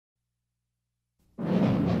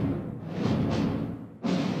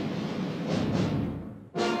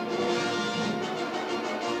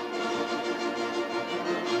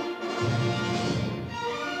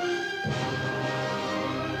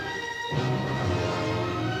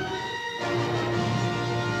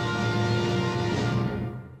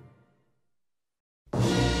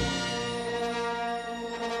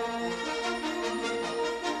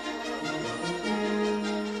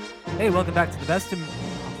Hey, welcome back to the Best in...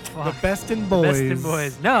 The Bestin' Boys. Bestin'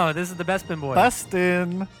 Boys. No, this is the Best in Boys.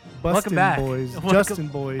 Bustin'. Welcome back. Boys. Welcome- Justin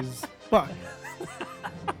Boys. Fuck.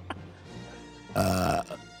 All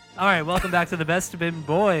right, welcome back to the Best Bin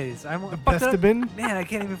Boys. I'm The Best Bin. Man, I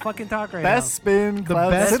can't even fucking talk right Best Spin. now. Cloud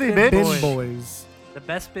Best City, Bin bitch. Boys. The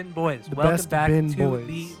Best Bin Boys. The Welcome Best back Bin to Boys.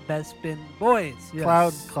 the Best Bin Boys. Yes.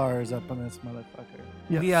 Cloud cars up on this motherfucker.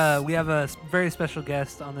 Yes. We have a very special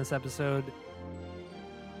guest on this episode.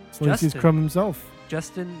 Salacious Justin. Crumb himself.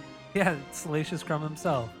 Justin, yeah, Salacious Crumb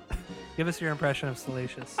himself. Give us your impression of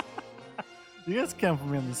Salacious. You guys can't put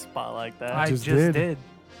me on the spot like that. I just just did. did.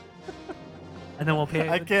 And then we'll pay.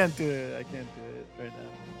 I can't do it. I can't do it right now.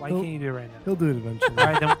 Why can't you do it right now? He'll do it eventually. All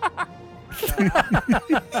right, then.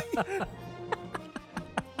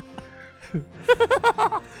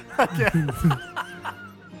 I can't.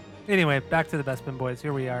 Anyway, back to the Best Bin Boys.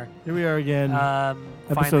 Here we are. Here we are again. Episode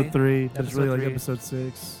episode 3. That's Episode really like 3. episode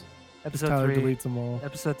 6. Episode Tyler 3. deletes them all.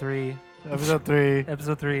 Episode 3. Episode 3.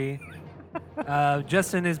 Episode 3.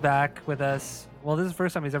 Justin is back with us. Well, this is the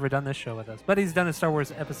first time he's ever done this show with us, but he's done his Star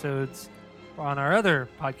Wars episodes on our other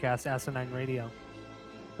podcast, Asinine Radio.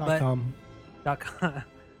 .com. .com.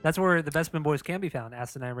 That's where the Best Bin Boys can be found,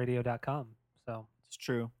 asinine.radio.com. So It's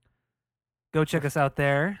true. go check us out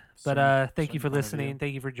there. But thank you for Some point of listening. view.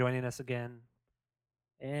 Thank you for joining us again.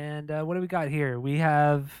 And what do we got here? We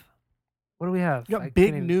have. What do we have? You I got can't big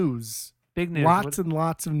even- news. Big news. Lots and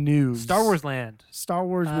lots of news. Star Wars Land Star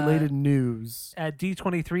Wars related news. at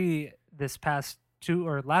D23 this past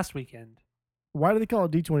last weekend. Why do they call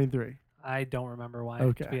it D23? I don't remember why,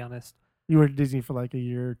 Okay. to be honest. You were at Disney for like a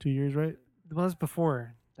year or 2 years, right? It was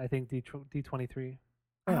before, I think, D23.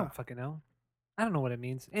 I Ah. don't fucking know. I don't know what it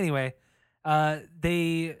means. Anyway,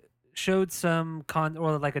 they showed some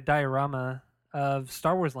like a diorama of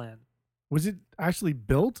Star Wars Land. Was it actually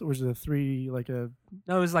built, or was it a 3 like a?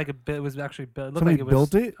 No, it was like it was actually built. It looked Somebody like it was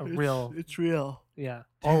built it? a real, It's real. yeah,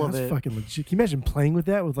 All of That's it. fucking legit. Can you imagine playing with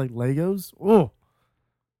that with like Legos? Oh,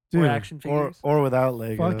 dude, or action figures. Or without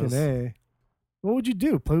Legos. fucking A. What would you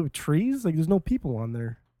do? Play with trees? Like there's no people on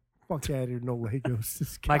there. Fuck out of here, no Legos.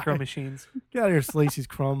 This guy. Micro Machines. Get out of here, Slacy's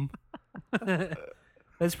Crumb.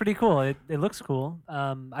 It's pretty cool. It looks cool.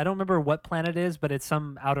 I don't remember what planet it is, but it's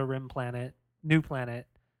some outer rim planet, new planet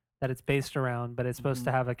that it's based around. But it's supposed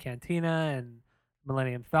to have a cantina and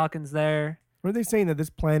Millennium Falcons there. Were they saying that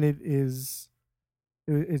this planet is?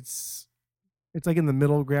 It's like in the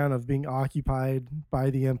middle ground of being occupied by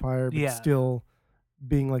the Empire, but Yeah. still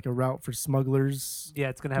being like a route for smugglers. Yeah,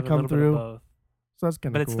 it's gonna To have a come little through. bit of both. So that's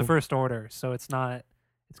kind of But cool. it's the First Order, so it's not.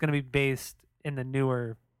 It's gonna be based in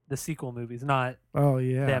the sequel movies, not Oh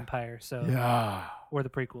yeah. the Empire. So Yeah. or the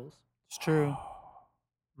prequels. It's true.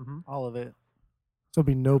 Mm-hmm. All of it. So there'll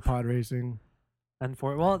be no pod racing. And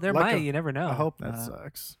well, there Like might. a- You never know. I hope That not.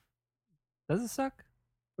 sucks. Does it suck?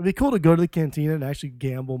 It'd be cool to go to the cantina and actually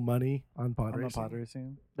gamble money on pod On the racing. pod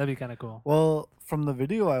racing. That'd be kind of cool. Well, from the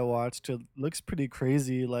video I watched, it looks pretty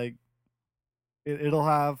crazy. Like, it'll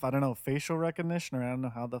have, I don't know, facial recognition, or I don't know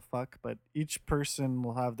how the fuck, but each person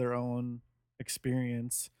will have their own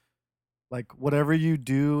experience. Like, whatever you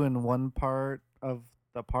do in one part of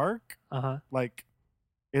the park, like,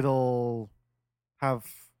 it'll have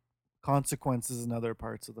consequences in other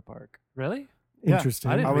parts of the park. Really? Yeah, Interesting.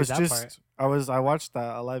 I didn't I read was that just, part. I watched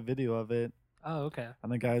a live video of it, Oh, okay.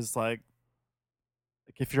 and the guy's like,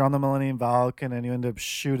 if you're on the Millennium Falcon and you end up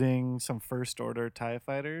shooting some First Order TIE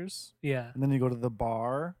fighters, Yeah. and then you go to the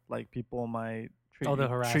bar, like people might treat Oh, they'll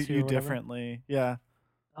you, harass treat you or you whatever? differently. Yeah,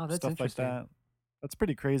 Oh, that's stuff like interesting. that. That's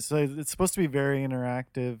pretty crazy. So it's supposed to be very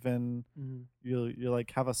interactive, and Mhm. you like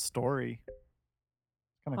have a story.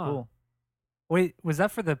 Kind of Huh. cool. Wait, was that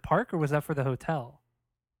for the park or was that for the hotel?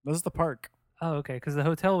 This is the park. Oh, okay. Because the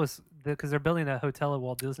hotel was because they're building a hotel at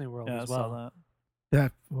Walt Disney World Yeah, I as saw well.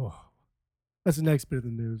 that. That's the next bit of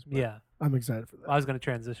the news. but Yeah, I'm excited for that. I was going to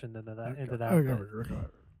transition into that.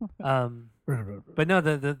 Okay. But no,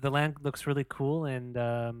 the land looks really cool, and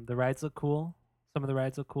the rides look cool. Some of the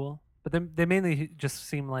rides look cool, but they mainly just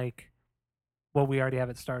seem like what we already have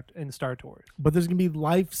at Star Tours. But there's gonna be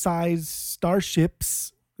life-size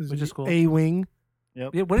starships, Which is cool. A-wing.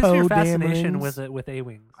 Yep. Yeah, what is your Poe fascination Damerons. with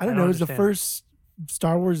A-wings? I don't know. It was the understand. first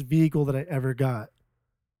Star Wars vehicle that I ever got.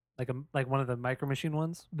 like one of the Micro Machine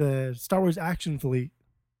ones. The Star Wars Action Fleet.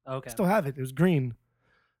 Okay, I still have it. It was green.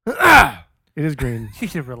 It is green. you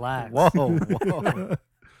should relax. Whoa, whoa.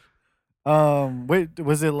 Wait,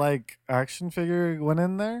 was it like action figure went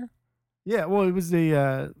in there? Yeah, well, it was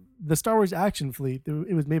the Star Wars Action Fleet.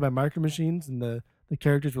 It was made by Micro Machines, and the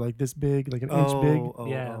characters were like this big, like an inch big.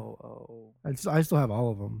 Yeah. I still have all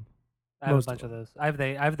of them. I have a most of bunch of those. I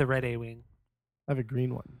have the red A-wing. I have a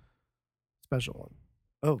green one. special one.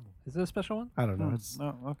 Oh, Is it a special one? I don't know. It's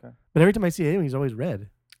no, okay. but every time I see A-wing, he's always red.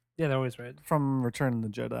 Yeah, they're always red. From Return of the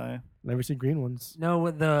Jedi. Never see green ones.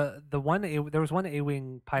 No, the one there was one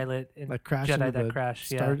A-wing pilot in Like crashed Jedi into that the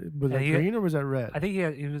crashed. Yeah, started. Was And that he- green or was that red? I think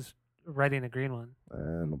he was riding a green one. I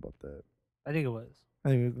don't know about that. I think it was. I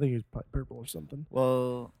think it was probably purple or something.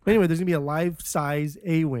 Well, But anyway, there's gonna be a life-size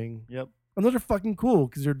A-wing, yep. and those are fucking cool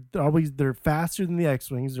because they're faster than the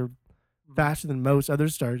X-wings. They're faster than most other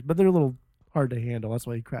stars, but they're a little hard to handle. That's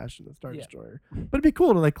why he crashed in the Star Yeah. Destroyer. But it'd be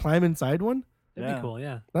cool to like climb inside one. It'd Yeah. be cool.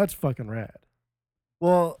 Yeah. That's fucking rad.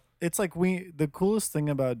 Well, it's like the coolest thing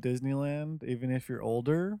about Disneyland, even if you're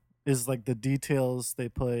older, is like the details they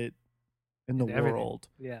put in the Into everything. world.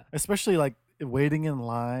 Yeah. Especially like waiting in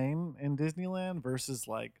line in Disneyland versus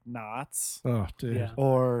like Knott's Oh, dude. Yeah.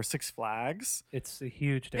 or Six Flags. It's a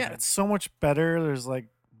huge Yeah, difference. it's so much better. There's like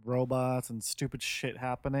robots and stupid shit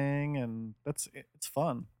happening, and it's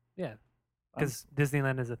fun. Yeah. Because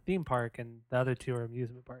Disneyland is a theme park and the other two are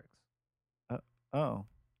amusement parks. Oh,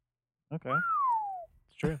 okay.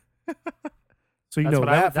 It's true. So you That's know what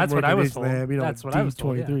I- that. that's from what I working was at told. Disneyland, you know That's what what I was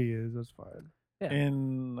told, yeah. D23 is. That's fine.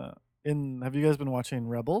 Yeah. In have you guys been watching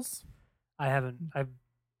Rebels? I haven't. I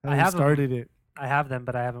I have 'em. started it. have them,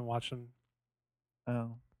 but I haven't watched them.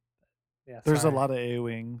 Oh, Yeah. there's sorry. a lot of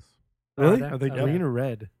A-wings. Really? there? Are they Okay. green or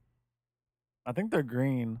red? I think they're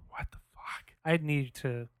green. What the fuck? I'd need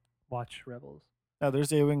to watch Rebels. Yeah,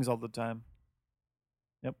 there's A-wings all the time.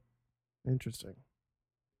 Interesting.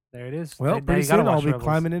 There it is. Well, Now pretty you gotta soon I'll watch be Rebels.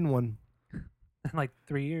 climbing in one. in like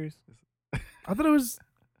 3 years. I thought it was Is it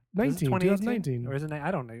 19, 2019. or is it?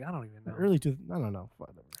 I don't know. I don't even know. Early to I don't know.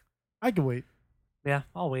 Whatever. I can wait. Yeah,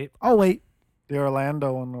 I'll wait. I'll wait. The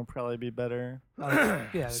Orlando one will probably be better.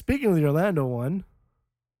 Yeah. Speaking of the Orlando one,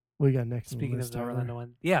 what you got next? on Speaking list, of the Tyler? Orlando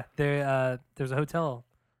one, yeah, there's a hotel.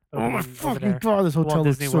 Oh my opening over fucking there, god, this hotel Walt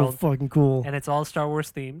looks Disney so World. fucking cool. and it's all Star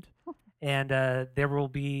Wars themed. And there will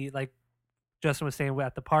be, like Justin was saying,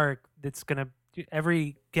 at the park,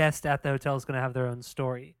 every guest at the hotel is gonna have their own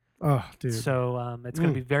story. Oh, dude. So it's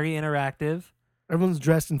gonna be very interactive. Everyone's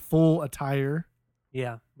dressed in full attire.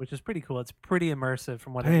 Yeah, which is pretty cool. It's pretty immersive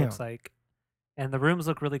from what it looks Damn. like. And the rooms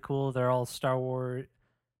look really cool. They're all Star Wars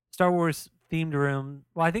themed room.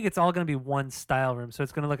 Well, I think it's all going to be one style room. So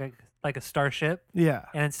it's going to look like a starship. Yeah.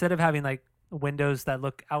 And instead of having like windows that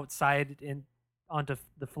look outside onto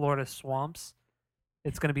the Florida swamps,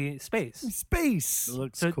 it's going to be space. Space. It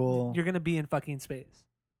looks So cool. you're going to be in fucking space.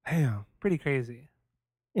 Damn. Pretty crazy.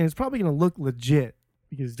 And it's probably going to look legit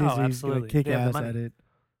because Disney's going to absolutely. kick They have the ass money. at it.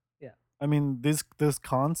 I mean, this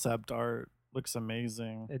concept art looks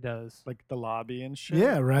amazing. It does. Like the lobby and shit.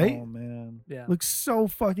 Yeah, right? Oh man. Yeah. Looks so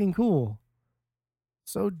fucking cool.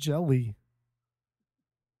 So jelly.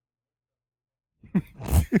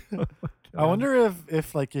 I wonder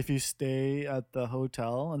if you stay at the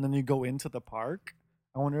hotel and then you go into the park,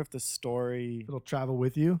 I wonder if the story. It'll travel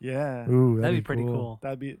with you. Yeah, Ooh, That'd be pretty cool.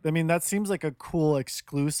 that'd be. I mean, that seems like a cool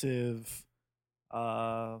exclusive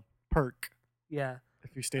perk Yeah.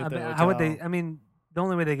 if you stay at I the mean, hotel. how would they? I mean, the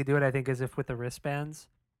only way they could do it, I think, is if with the wristbands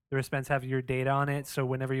have your data on it. So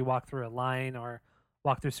whenever you walk through a line or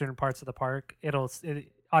walk through certain parts of the park, it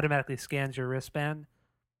automatically scans your wristband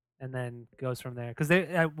and then goes from there. Because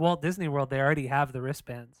at Walt Disney World, they already have the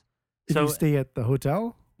wristbands. If So you stay at the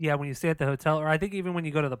hotel, yeah, when you stay at the hotel, or I think even when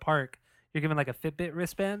you go to the park, you're given like a Fitbit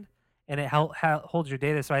wristband, and it holds your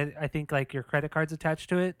data. So I think like your credit card's attached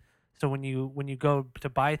to it. So when you go to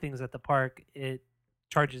buy things at the park, it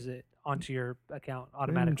charges it onto your account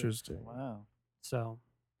automatically. interesting. Wow, So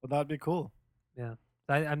well, that'd be cool.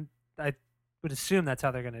 I would assume that's how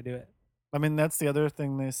they're gonna do it. I mean, that's the other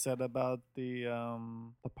thing they said about the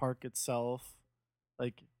park itself.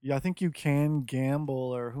 Like, yeah, I think you can gamble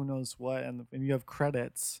or who knows what, and you have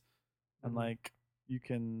credits, and Mhm. like you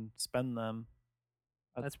can spend them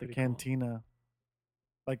at That's the pretty cool. cantina.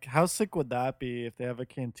 Like, how sick would that be if they have a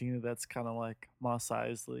cantina that's kind of like Mos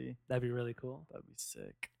Eisley? That'd be really cool. That'd be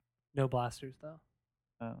sick. No blasters though.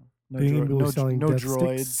 Oh, no, Being able to no, selling no death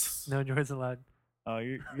droids. sticks. No droids allowed. Oh,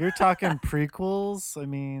 you're talking prequels. I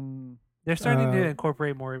mean, They're starting to Uh,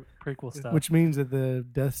 incorporate more prequel stuff. Which means that the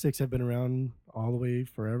death sticks have been around all the way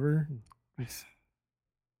forever.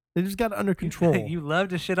 They just got it under control. you love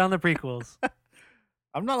to shit on the prequels.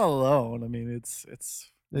 I'm not alone. I mean, it's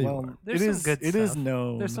There you well, are. There's it some is good it is stuff.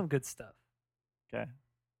 known. There's some good stuff. Okay.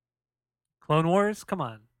 Clone Wars, come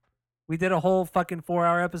on. We did a whole fucking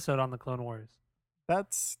 4-hour episode on the Clone Wars.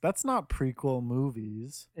 That's not prequel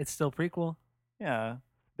movies. It's still prequel. Yeah.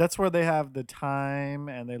 That's where they have the time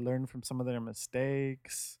and they learn from some of their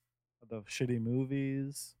mistakes, the shitty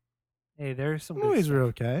movies. Hey, there's some good Movies stuff. are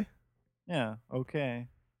okay. Yeah, okay.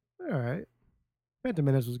 They're all right. Phantom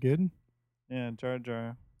Menace was good. Yeah, Jar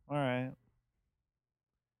Jar. All right.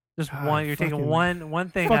 Just God, one. You're taking fucking- one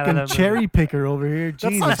thing out of Fucking the cherry movie. picker over here. That's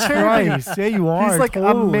Jesus not cherry picker. Christ. Yeah, you are. He's like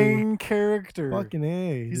totally. a main character. Fucking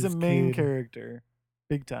A. He's a this main kid. character,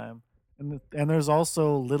 big time. And there's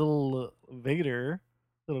also little Vader,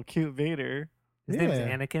 little cute Vader. His name's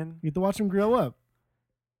Yeah. Anakin. You get to watch him grow up.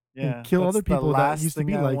 Yeah, kill that's other people the that last used to thing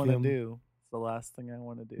be I like wanna him. do. It's the last thing I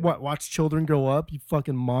want to do. What? Watch children grow up? You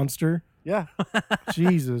fucking monster. Yeah,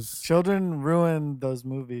 Jesus. children ruin those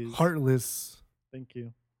movies. Heartless. Thank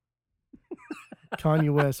you.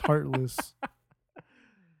 Kanye West, heartless.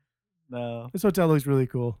 No. This hotel looks really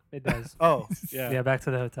cool. It does. Oh yeah. Yeah, back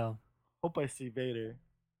to the hotel. Hope I see Vader,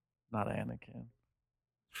 not Anakin.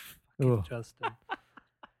 Ugh. Justin.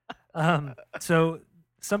 So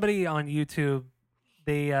somebody on YouTube,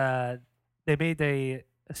 they made a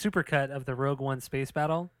supercut of the Rogue One space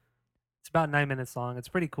battle. It's about 9 minutes long. It's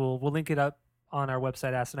pretty cool. We'll link it up on our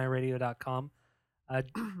website, asiniradio.com.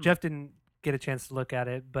 Jeff didn't get a chance to look at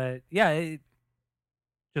it, but yeah,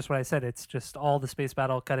 just what I said. It's just all the space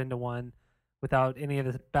battle cut into one, without any of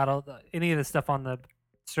the stuff on the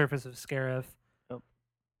surface of Scarif. Yep.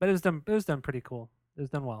 But it was done. It was done pretty cool. It was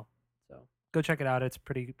done well. So go check it out. It's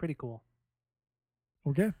pretty cool.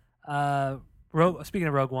 Okay. Speaking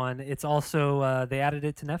of Rogue One, it's also they added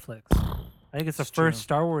it to Netflix. I think it's the It's true. first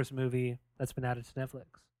Star Wars movie that's been added to Netflix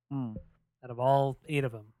Hmm. out of all 8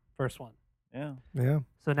 of them. First one. Yeah. Yeah.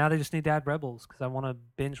 So now they just need to add Rebels because I want to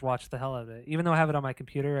binge watch the hell out of it. Even though I have it on my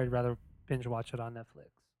computer, I'd rather binge watch it on Netflix.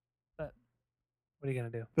 But what are you gonna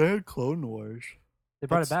do? They had Clone Wars. They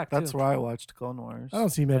brought it back. That's too. where I watched Clone Wars. I don't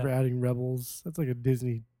see him ever Yeah. adding Rebels. That's like a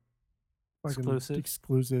Disney fucking Exclusive.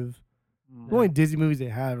 exclusive. Mm. The only Disney movies they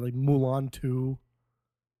have are like Mulan 2.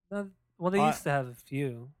 Well, they I- used to have a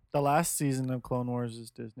few. The last season of Clone Wars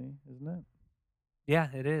is Disney, isn't it? Yeah,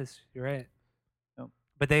 it is. You're right. Yep.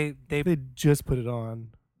 But they They just put it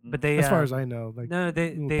on. but they As far as I know, like no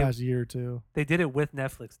they in the past year or two. they did it with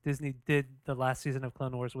Netflix. Disney did the last season of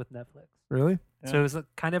Clone Wars with Netflix. Really? So it was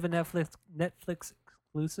kind of a Netflix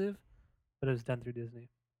exclusive, but it was done through Disney.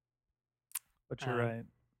 But you're right.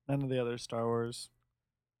 None of the other Star Wars.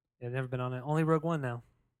 Yeah, I've never been on it. Only Rogue One now.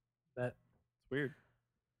 But It's weird.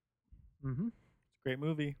 mm-hmm. It's a great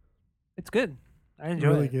movie. It's good. I enjoy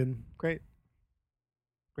Really it. good. Great.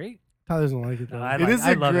 Great. Tyler doesn't like it though. No, I It like, is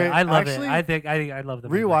I a love great- it. I love actually, it. I love the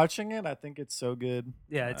movie. Rewatching it, I think it's so good.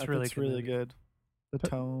 Yeah, it's really it's good really movie. good. The But-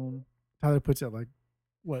 tone. Tyler puts it at like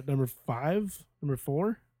what, number 5? Number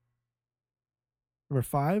 4? Number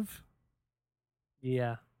 5?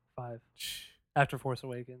 Yeah, 5 after Force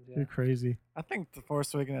Awakens. Yeah, You're crazy. I think The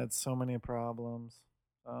Force Awakens had so many problems.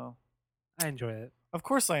 So I enjoy it. of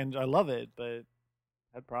course I love it, but it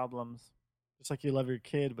had problems. Just like you love your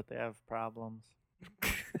kid, but they have problems.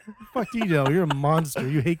 Fuck you know. You're a monster.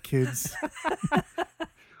 You hate kids.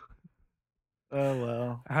 Oh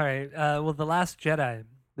well. All right. Well, The Last Jedi,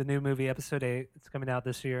 the new movie, Episode 8, it's coming out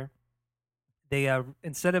this year. They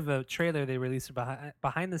instead of a trailer, they released a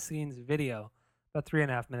behind the scenes video, about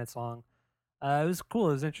 3.5 minutes long. It was cool.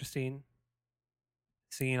 It was interesting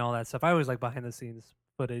seeing all that stuff. I always like behind the scenes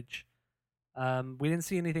footage. We didn't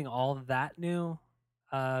see anything all that new.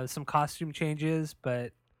 Some costume changes,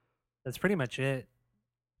 but that's pretty much it.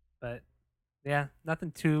 But yeah,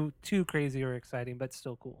 nothing too crazy or exciting, but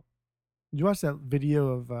still cool. Did you watch that video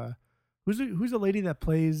of who's the lady that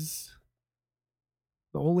plays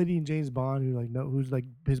the old lady in James Bond who's like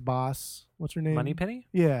his boss? What's her name? Moneypenny?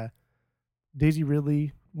 Yeah. Daisy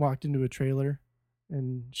Ridley walked into a trailer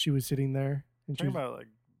and she was sitting there and she Talking was, about like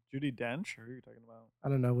Judi Dench, or who are you talking about? I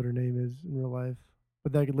don't know what her name is in real life.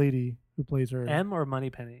 But that lady who plays her M or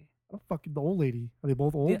Moneypenny? oh, fucking the old lady. Are they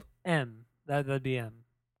both old? Yeah, M. That'd be M.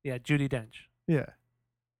 Yeah, Judi Dench. Yeah.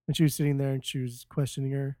 And she was sitting there and she was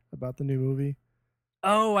questioning her about the new movie.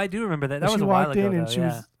 Oh, I do remember that. That And was she a while walked ago. in and though, she yeah.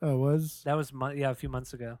 was oh, it was? That was a few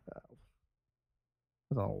months ago. That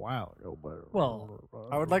was a while ago, but Well,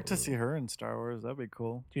 I would like to see her in Star Wars. That'd be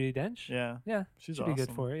cool. Judi Dench. Yeah, Yeah, she's she'd awesome. be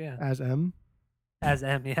good for it. Yeah, as M. as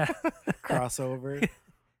M. Yeah, Crossover. She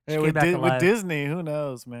Hey, came with, back with alive. Disney, who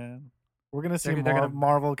knows, man? We're gonna see They're gonna-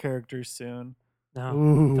 Marvel characters soon. No,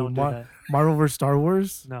 Ooh, don't do that. Marvel vs. Star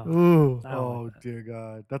Wars? No. Ooh. I don't Oh like that. dear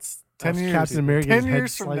God, that's That's 10 years. Captain America's 10 head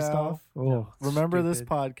years from sliced now. off. Oh, No. Remember this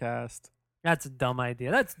Stupid. podcast? That's a dumb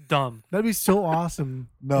idea. That's dumb. that'd be so awesome.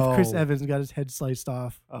 No. If Chris Evans got his head sliced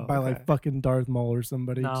off Oh, by okay. like fucking Darth Maul or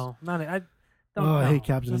somebody. No, not. I don't. Oh, I no, hate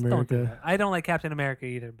Captain just don't do America. that. I don't like Captain America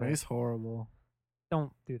either. But He's horrible.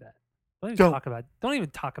 don't do that. Don't even Don't. talk about it. Don't even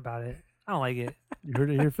talk about it. I don't like it. You heard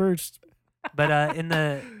it here first. But in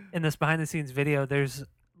this behind the scenes video, there's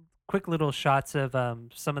quick little shots of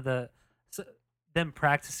some of the them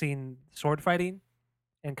practicing sword fighting,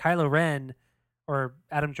 and Kylo Ren or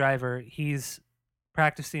Adam Driver, he's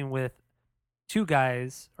practicing with two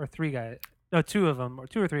guys or three guys, no, two of them or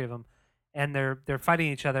two or three of them, and they're fighting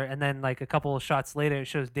each other. And then like a couple of shots later, it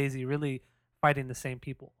shows Daisy really fighting the same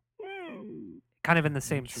people, kind of in the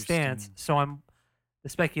same stance. Interesting. So the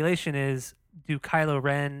speculation is, do Kylo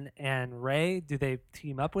Ren and Rey, do they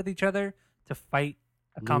team up with each other to fight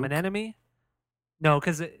a common Luke? enemy? No,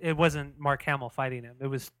 because it wasn't Mark Hamill fighting him. It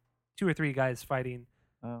was two or three guys fighting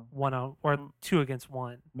Oh, one or two against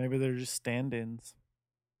one. maybe they're just stand-ins.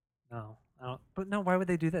 No, I don't. But no, why would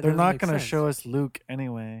they do that? They're Doesn't not make gonna sense. show us Luke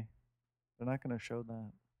anyway. They're not gonna show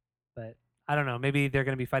that. But I don't know. Maybe they're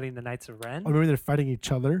going to be fighting the Knights of Ren. Or maybe they're fighting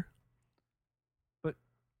each other.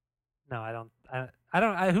 No, I don't. I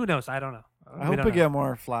don't. Who knows? I don't know. I hope don't we know. get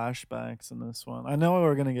more flashbacks in this one. I know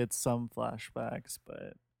we're gonna get some flashbacks,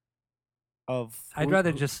 but of I'd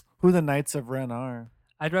rather just. who the Knights of Ren are.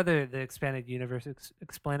 I'd rather the expanded universe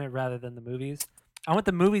explain it rather than the movies. I want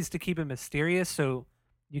the movies to keep it mysterious so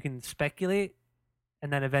you can speculate,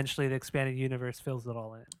 and then eventually the expanded universe fills it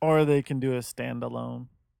all in. Or they can do a standalone.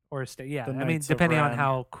 Or yeah, The I mean, Knights of depending on Ren.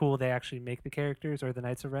 how cool they actually make the characters or the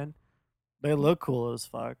Knights of Ren. They look cool as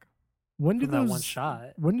fuck. When do From that those one shot.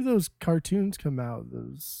 When do those cartoons come out?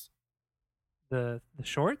 Those The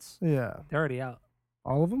shorts, yeah, they're already out.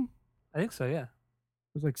 all of them. I think so. Yeah,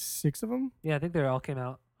 There's like 6 of them. yeah. I think they all came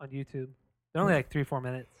out on YouTube. They're only like 3-4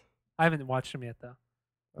 minutes. I haven't watched them yet though.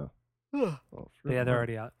 Oh, But yeah, they're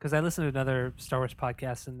already out. Because I listened to another Star Wars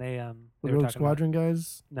podcast and they The were Rogue talking about Squadron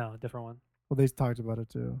guys. it. No, a different one. Well, they talked about it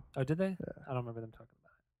too. Oh, did they? Yeah. I don't remember them talking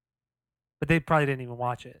about it. But they probably didn't even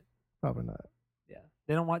watch it. Probably not. Yeah,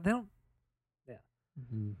 they don't watch. They don't.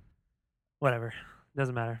 Mhm. Whatever,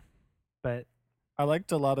 doesn't matter. But I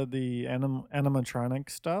liked a lot of the animatronic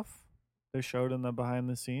stuff they showed in the behind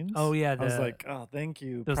the scenes. oh yeah, I was like, oh, thank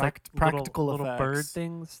you. those like Practical little bird effects.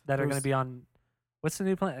 things that are going to Those- be on. What's the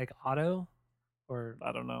new planet? Like Otto, or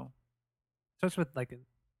I don't know. starts with like an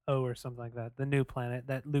O or something like that. The new planet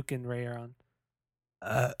that Luke and Ray are on.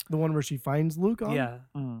 The one where she finds Luke on. Yeah,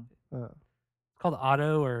 Mm. it's called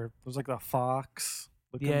Otto or There's like the fox.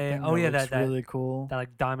 looking Yeah, yeah. thing Oh, yeah, looks that- really cool. that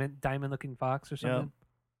like diamond looking fox or Yeah. something.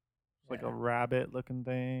 Like Yeah. a rabbit looking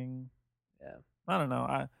thing. Yeah. I don't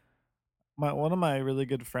know. One of my really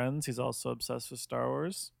good friends, he's also obsessed with Star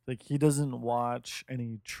Wars. Like he doesn't watch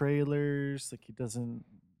any trailers, like he doesn't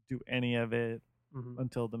do any of it Mhm.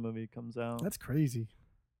 until the movie comes out. That's crazy.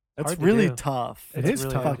 That's hard to really do. tough. It It's is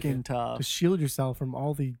really tough. hard to do. Fucking tough. To shield yourself from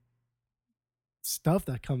all the stuff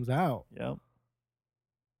that comes out. Yep.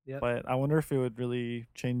 Yep. But I wonder if it would really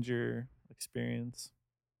change your experience.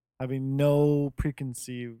 Having no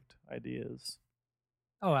preconceived ideas.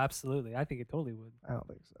 Oh, absolutely. I think it totally would. I don't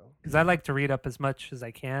think so. Because I like to read up as much as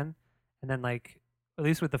I can, and then like at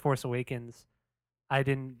least with the Force Awakens, I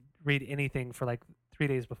didn't read anything for like 3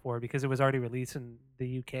 days before because it was already released in the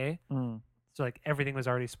UK. Mm. So like everything was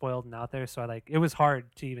already spoiled and out there. So it was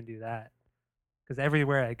hard to even do that because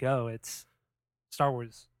everywhere I go, it's Star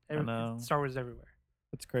Wars. know. Star Wars everywhere.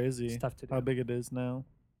 It's crazy It's tough to do. how big it is now.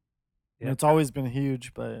 And Yep. it's always been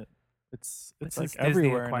huge, but it's But like since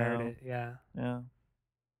everywhere Disney acquired now. it, yeah. Yeah.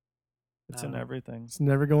 It's in Um, everything. It's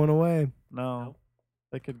never going away. No. Nope.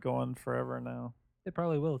 They could go on forever now. They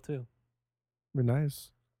probably will too. Be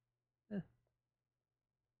nice.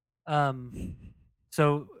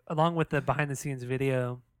 So along with the behind the scenes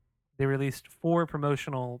video, they released 4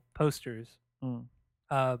 promotional posters. Mm.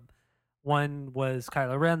 One was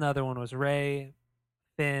Kylo Ren, the other one was Rey,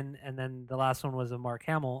 Finn, and then the last one was of Mark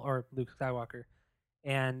Hamill or Luke Skywalker.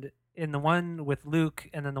 And in the one with Luke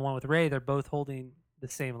and then the one with Rey, they're both holding the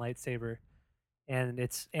same lightsaber, and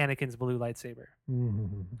it's Anakin's blue lightsaber.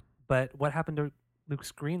 But what happened to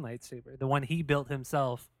Luke's green lightsaber, the one he built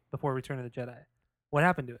himself before Return of the Jedi? What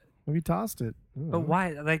happened to it? Maybe tossed it. But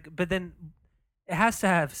why? Like, but then it has to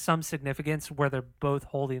have some significance where they're both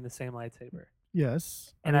holding the same lightsaber,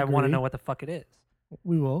 Yes. and I want to agree. know what the fuck it is.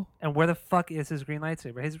 We will. And where the fuck is his green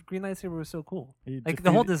lightsaber? His green lightsaber was so cool. He Like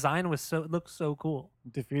the whole design was looked so cool.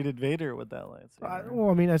 defeated Vader with that lightsaber. Well,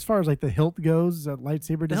 I mean, as far as like the hilt goes, that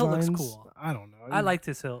lightsaber The hilt designs. looks cool. I don't know. I liked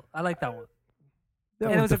his hilt. I like that one. They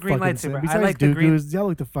and all it look was a the green fucking lightsaber. same. I Besides like the green- Dooku's, they all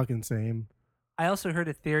look the fucking same. I also heard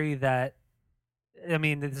a theory that, I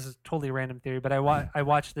mean, this is totally a random theory, but I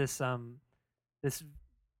watched this this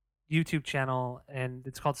YouTube channel and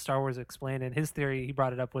it's called Star Wars Explained, and his theory, he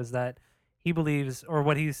brought it up, was that he believes, or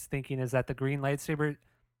what he's thinking is that the green lightsaber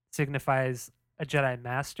signifies a Jedi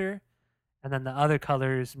Master, and then the other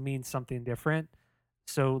colors mean something different.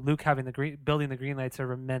 So Luke having building the green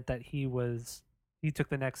lightsaber meant that he took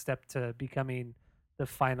the next step to becoming the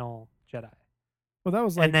final Jedi. Well, that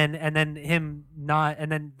was like and then him not,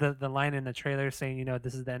 and then the line in the trailer saying, you know,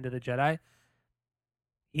 this is the end of the Jedi.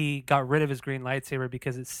 He got rid of his green lightsaber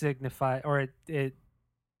because it signified, or it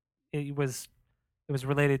was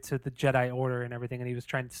related to the Jedi Order and everything, and he was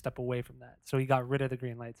trying to step away from that. So he got rid of the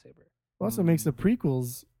green lightsaber. also makes the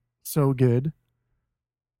prequels so good.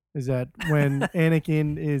 Is that when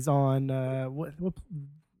Anakin is on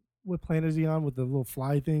what planet is he on with the little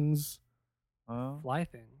fly things? Fly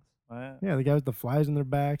things. What? Yeah, the guy with the flies in their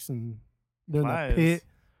backs and they're in the Flies? pit,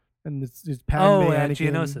 and it's Padme, Oh,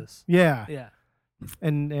 Anakin. Geonosis. Yeah, Yeah.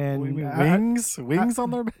 and Wings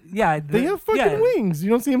on their back. Yeah. they have fucking wings. You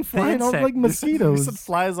don't see them flying off insect. like You mosquitoes. said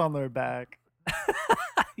flies on their back.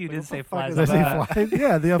 You Like, did what say the fuck flies. is Did I on say that. flies?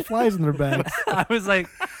 Yeah, they have flies in their backs. I was like,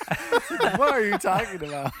 What are you talking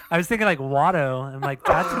about? I was thinking like Watto. I'm like,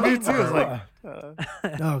 that's Me too. It's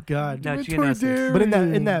like, Oh god. No, give me Geonosis.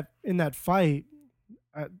 But in that fight,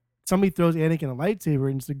 somebody throws Anakin a lightsaber,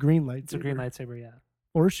 and it's a green lightsaber. It's a green lightsaber, yeah.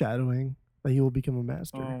 Foreshadowing that he will become a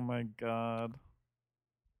master. oh my god.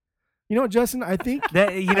 You know what, Justin? I think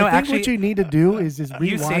That, you know, I think actually, what you need to do is you saying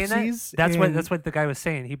rewatch that? these. That's and what the guy was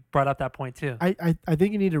saying. He brought up that point too. I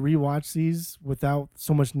think you need to rewatch these without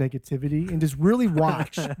so much negativity and just really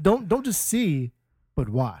watch. don't just see, but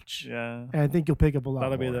watch. Yeah. And I think you'll pick up a lot.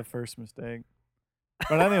 That'll be more. the first mistake.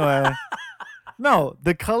 But anyway, no,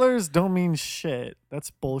 the colors don't mean shit. That's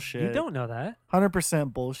bullshit. You don't know that.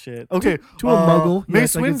 100% bullshit. Okay, to a muggle, Mace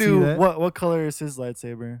yes, I can see Windu, that. what color is his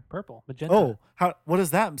lightsaber? Purple, magenta. Oh, what does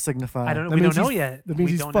that signify? I don't know. That We don't means know he's- yet. That means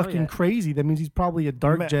We he's don't know fucking yet. crazy. That means he's probably a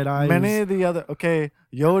dark Jedi. Many who's- of the other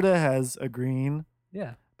Yoda has a green,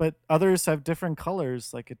 Yeah. but others have different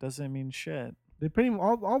colors. Like it doesn't mean shit. They pretty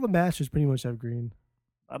all the masters pretty much have green.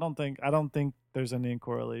 I don't think there's any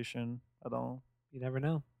correlation at all. You never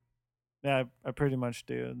know. Yeah, I pretty much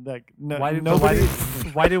do. Like no, Why do nobody.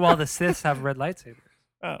 why do all the Siths have red lightsabers?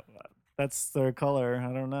 Oh, that's their color.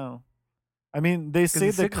 I don't know. I mean, they say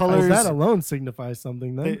it the signifies- colors. That alone signifies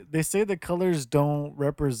something. Then They say the colors don't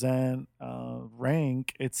represent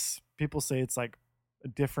rank. It's people say it's like a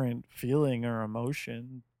different feeling or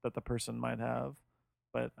emotion that the person might have,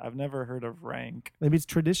 but I've never heard of rank. maybe it's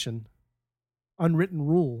tradition, unwritten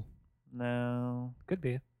rule. No, Could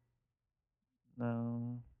be.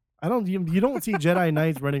 no. I don't. You don't see Jedi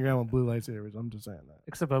Knights running around with blue lightsabers. I'm just saying that.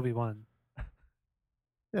 Except Obi-Wan.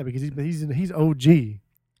 Yeah, because he's OG.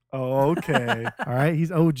 Oh, okay. All right,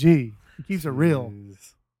 he's OG. He keeps it real.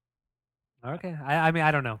 Jeez. Okay. I mean,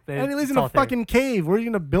 I don't know. And he lives It's in a all theory. fucking cave. Where are you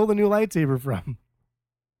gonna build a new lightsaber from?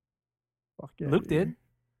 Fuck yeah, Luke dude. did.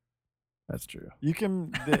 That's true. You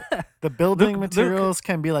can the building Luke- materials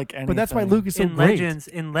can be like anything. But that's why Luke is so in great.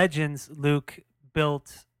 Legends, Luke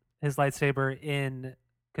built his lightsaber in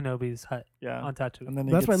Kenobi's hut Yeah. on Tatooine. And then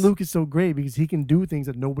That's why Luke is so great because he can do things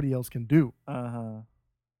that nobody else can do.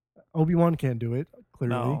 Obi-Wan can't do it,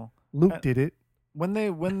 clearly. No. Luke did it. When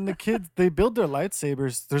the kids they build their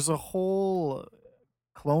lightsabers, there's a whole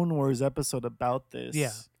Clone Wars episode about this. Yeah.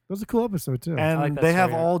 That was a cool episode too. And like that they have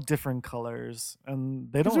story. all different colors,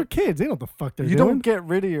 and they Those are don't. kids. They don't know what the fuck they're You doing. don't get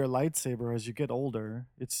rid of your lightsaber as you get older.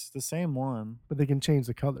 It's the same one. But they can change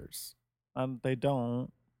the colors. They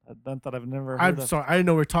don't. That I've never heard I'm of. sorry. I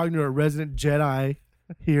know we're talking to a resident Jedi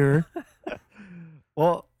here.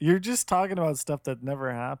 Well, you're just talking about stuff that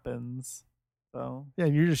never happens. So Yeah,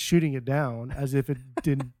 and you're just shooting it down as if it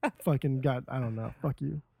didn't fucking got. I don't know. Fuck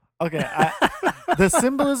you. okay, the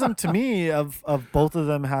symbolism to me of both of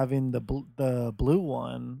them having the blue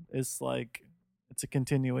one is like it's a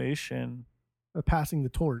continuation. Passing the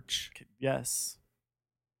torch. Yes.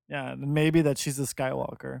 Yeah, and maybe that she's a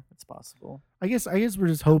Skywalker. It's possible. I guess we're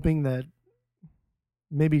just hoping that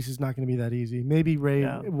maybe it's just not going to be that easy. Maybe Rey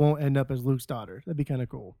Yeah. won't end up as Luke's daughter. That'd be kind of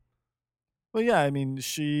cool. Well, yeah, I mean,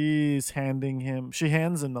 she hands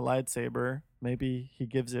him the lightsaber. Maybe he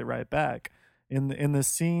gives it right back. In the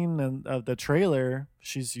scene of the trailer,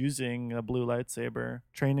 she's using a blue lightsaber,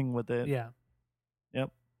 training with it. Yeah.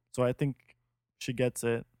 Yep. So I think she gets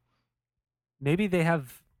it. Maybe they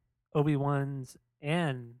have Obi-Wan's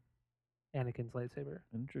and Anakin's lightsaber.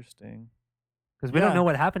 Interesting. Because we don't Yeah. know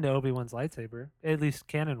what happened to Obi-Wan's lightsaber, at least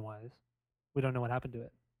canon-wise. We don't know what happened to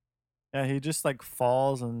it. Yeah, he just like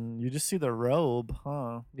falls and you just see the robe,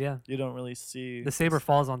 huh? Yeah. You don't really see The saber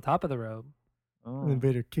falls on top of the robe. Oh. And then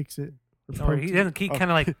Vader kicks it. Or he doesn't. He Oh. kind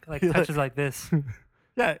of like He, like- touches like this.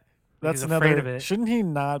 Yeah, that's he's afraid another. of it. Shouldn't he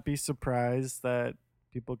not be surprised that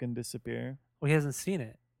people can disappear? Well, he hasn't seen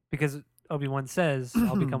it because Obi-Wan says,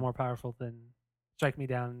 "I'll become more powerful than strike me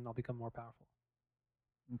down, and I'll become more powerful."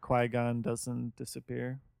 And Qui-Gon doesn't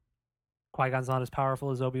disappear. Qui-Gon's not as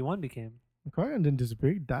powerful as Obi-Wan became. Qui-Gon didn't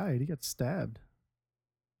disappear. He died. He got stabbed.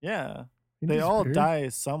 Yeah, He They all disappeared. die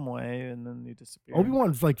some way, and then they disappear.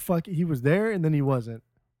 Obi-Wan's like, fuck, he was there and then he wasn't.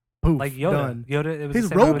 Poof, Like Yoda. done. Yoda. It was His the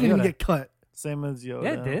same way robe with didn't Yoda. get cut. Same as Yoda.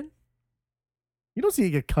 Yeah, it did. You don't see it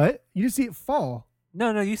get cut. You just see it fall.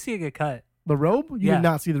 No, you see it get cut. The robe? You Yeah. did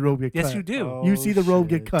not see the robe get cut. Yes, you do. Oh, You see the robe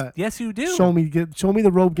get shit. cut. Yes, you do. Show me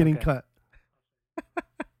the robe getting Okay. cut.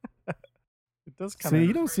 It does See, kind you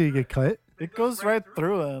of. don't see it get cut. It goes right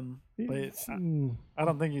through him. But It's, mm, I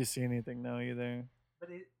don't think you see anything now either. But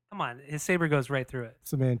come on, his saber goes right through it.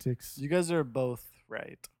 semantics. You guys are both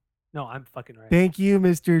right. No, I'm fucking right. Thank you,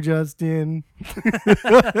 Mr. Justin.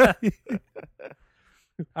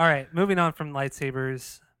 All right, moving on from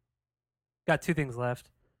lightsabers. Got 2 things left.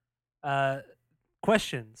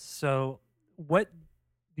 Questions. So, what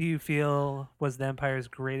do you feel was the Empire's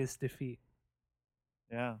greatest defeat?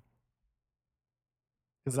 Yeah.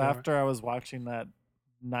 Because Sure. after I was watching that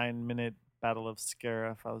 9-minute Battle of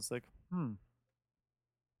Scarif, I was like,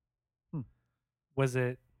 Was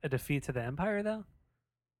it a defeat to the Empire, though?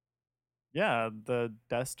 yeah, the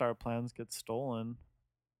Death Star plans get stolen.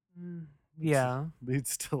 Yeah,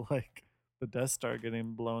 Leads to like the Death Star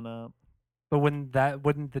getting blown up. but wouldn't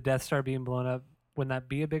the Death Star being blown up? Wouldn't that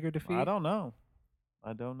be a bigger defeat? I don't know.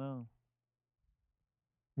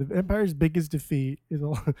 The Empire's biggest defeat is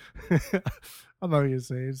I'm not gonna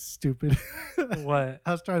say it. It's stupid. What?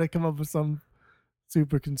 I was trying to come up with some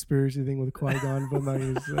super conspiracy thing with Qui-Gon, but I'm not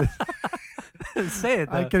gonna say it. Say it.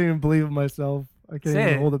 Though. I can't even believe it myself. I can't Say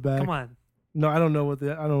even it. hold it back. Come on. No, I don't know what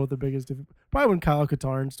the biggest defeat. Probably when Kyle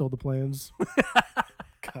Katarn stole the plans.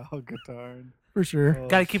 Kyle Katarn. For sure. Oh,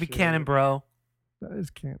 Gotta keep it shit. canon, bro. That is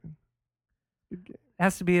canon. Good game. It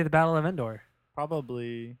has to be at the Battle of Endor.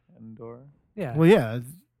 Probably Endor. Yeah, Well, yeah,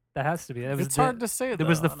 that has to be. It was It's the, hard to say. There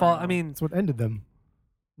was though. the I don't fall. I know. mean, that's what ended them.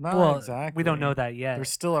 not well, exactly. we don't know that yet. They're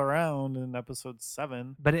still around in Episode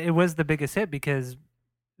 7. But it was the biggest hit because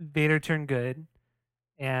Vader turned good,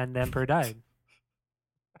 and the Emperor died.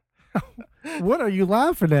 What are you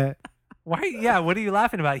laughing at? Why? Yeah, what are you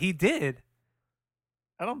laughing about? He did.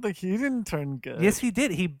 I don't think he didn't turn good. Yes, he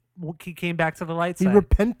did. He came back to the light He side.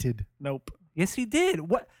 repented. Nope. Yes, he did.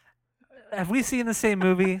 What? Have we seen the same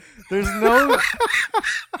movie? There's no.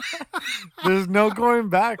 There's no going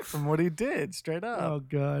back from what he did. Straight up. Oh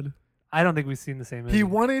God. I don't think we've seen the same movie. He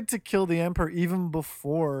wanted to kill the Emperor even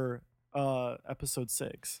before Episode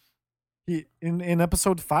 6. He in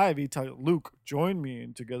Episode 5 he told Luke, "Join me,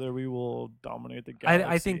 and together we will dominate the galaxy."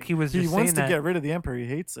 I think he was He just wants saying to that. get rid of the Emperor. He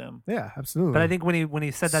hates him. Yeah, absolutely. But I think when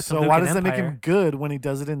he said that to So Luke why in does that make him Empire- good when he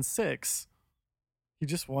does it in 6? He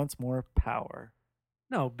just wants more power.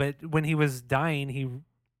 No, but when he was dying,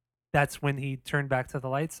 that's when he turned back to the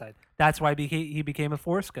light side. That's why he became a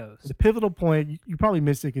Force ghost. the pivotal point, you probably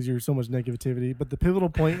missed it because you were so much negativity, but the pivotal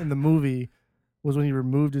point in the movie was when he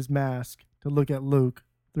removed his mask to look at Luke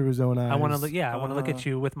through his own eyes. I want to look. Yeah, I want to look at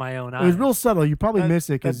you with my own eyes. It was real subtle. You probably That- missed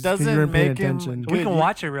it that because doesn't you weren't paying make him attention. good. We can You-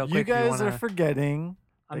 watch it real quick. You if guys wanna. are forgetting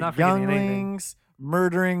I'm that not forgetting anything. younglings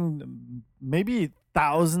murdering maybe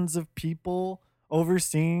thousands of people,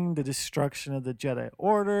 overseeing the destruction of the Jedi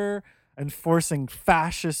Order, enforcing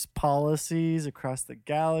fascist policies across the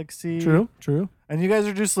galaxy. True. And you guys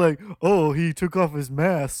are just like, oh, he took off his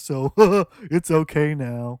mask, so it's okay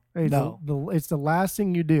now. Hey, No. it's the last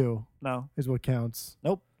thing you do No. is what counts.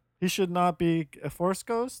 Nope. He should not be a Force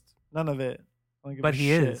ghost. None of it. I don't give But a he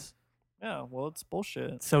shit. is. Yeah, well, it's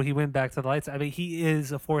bullshit. So he went back to the lights. I mean, he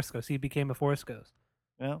is a Force ghost. He became a Force ghost.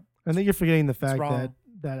 Yeah. I think you're forgetting the fact wrong.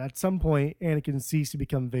 that at some point Anakin ceased to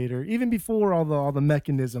become Vader, even before all the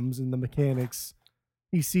mechanisms and the mechanics.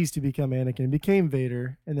 He ceased to become Anakin, became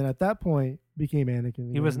Vader, and then at that point became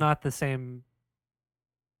Anakin. He was again. not the same.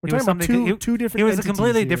 We're he was talking about something- two different. He was a entities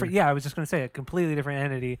completely here. different. Yeah, I was just going to say a completely different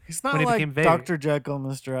entity. He's not when he like became Vader. Dr. Jekyll,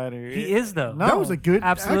 Mr. Hyde. He is, though. No. That was a good.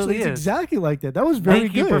 Absolutely Actually, it's is. exactly like that. That was very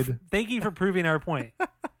Thank you good. thank you for proving our point.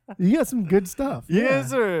 You got some good stuff. You yeah.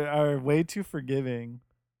 guys are way too forgiving.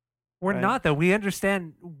 We're Right. not though. We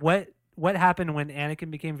understand what happened when Anakin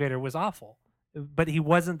became Vader was awful, but he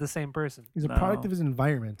wasn't the same person. He's a No. product of his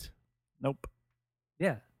environment. Nope.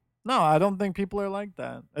 Yeah, No, I don't think people are like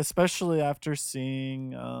that, especially after seeing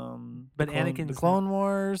But the Anakin's Clone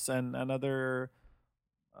Wars and other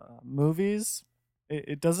movies.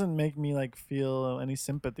 It doesn't make me like feel any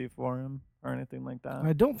sympathy for him or anything like that.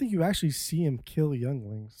 I don't think you actually see him kill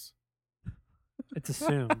younglings. it's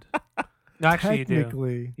assumed. No, actually, you do.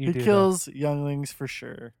 Technically, You he do, though. kills younglings for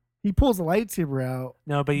sure. he pulls a lightsaber out,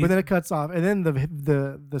 No, but you. but then it cuts off, and then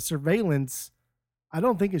the surveillance. I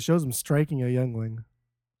don't think it shows him striking a youngling.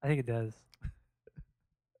 I think it does.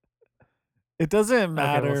 It doesn't Okay, we'll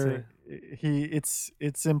matter.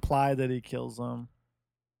 It's implied that he kills them.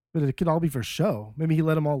 But it could all be for show. Maybe he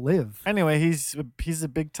let them all live. Anyway, he's a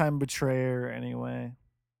big time betrayer. Anyway,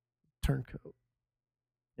 Turncoat.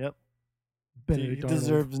 yep. Benedict He Arnold.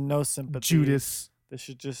 deserves no sympathy. Judas. They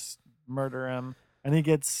should just murder him, and he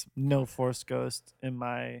gets no Force Ghost in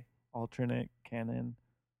my alternate canon.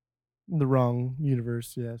 In the wrong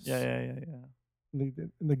universe, yes. Yeah.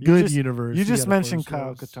 In the good just- universe. You just got a mentioned Force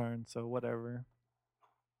Kyle Ghost. Katarn, so whatever.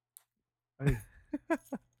 It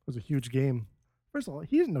was a huge game. First of all,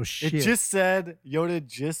 he didn't know shit. Yoda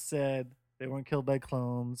just said they weren't killed by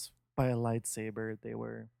clones, by a lightsaber. They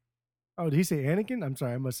were. Oh, did he say Anakin? I'm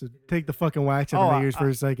sorry. I must have take the fucking wax out Oh, of my ears for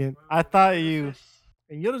a second. I thought you.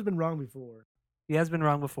 And Yoda's been wrong before. He has been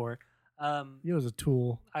wrong before. Yoda's a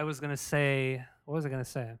tool. I was gonna say, what was I gonna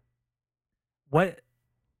say? What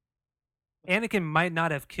Anakin might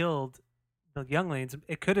not have killed the younglings.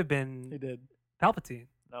 It could have He been did. Palpatine.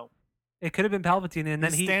 No. It could have been Palpatine, and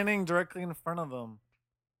then He's standing directly in front of him.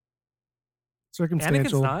 Anakin's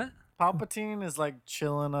Circumstantial. not. Palpatine is like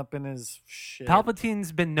chilling up in his shit.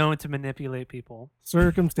 Palpatine's been known to manipulate people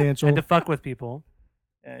Circumstantial. and to fuck with people,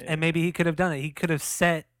 Yeah. and maybe he could have done it. He could have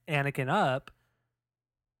set Anakin up.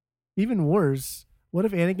 Even worse, what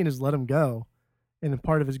if Anakin has let him go? And a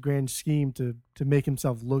part of his grand scheme to make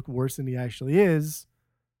himself look worse than he actually is,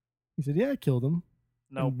 he said, yeah, I killed him.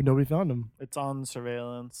 Nope. And nobody found him. It's on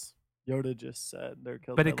surveillance. Yoda just said they're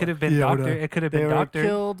killed. But by it could have Yoda. been Doctor. It could have They been were Doctor.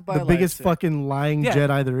 killed by The biggest lightsaber. fucking lying Yeah,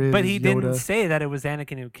 Jedi there is. But he didn't Yoda. say that it was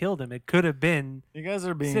Anakin who killed him. It could have been You guys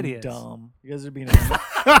are being Sidious. dumb. You guys are being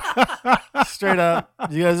straight up.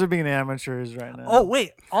 You guys are being amateurs right now. Oh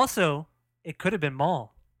wait! Also, it could have been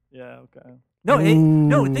Maul. Yeah. Okay. No,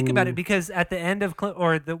 no. Think about Ooh. it, because at the end of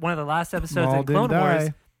one of the last episodes Maul in Clone didn't Wars,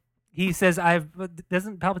 die. he says,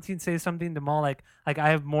 Doesn't Palpatine say something to Maul like I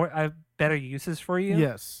have better uses for you?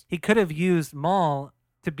 Yes. He could have used Maul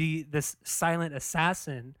to be this silent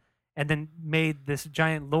assassin, and then made this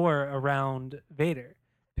giant lore around Vader.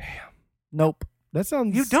 Nope. That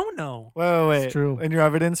sounds. You don't know. Wait. It's true. And your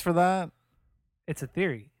evidence for that? It's a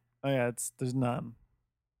theory. Oh yeah, there's none.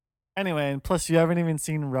 Anyway, and plus you haven't even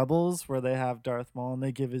seen Rebels, where they have Darth Maul and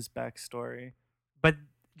they give his backstory. But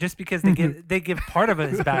just because they give part of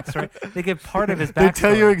his backstory, they give part of his backstory. They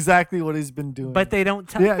tell you exactly what he's been doing. but they don't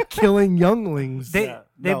tell. Yeah, killing younglings. They, Yeah,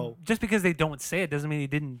 they no. just because they don't say it doesn't mean he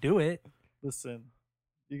didn't do it. Listen,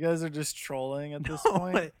 you guys are just trolling at this No,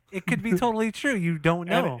 point. it could be totally true. You don't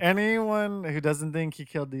know. And anyone who doesn't think he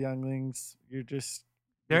killed the younglings, you're just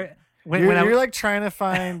There, you're like trying to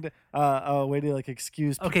find a way to like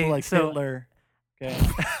excuse people Okay, like so- Hitler. Okay.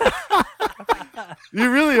 You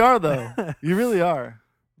really are though. You really are.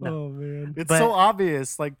 No. Oh man. It's But- so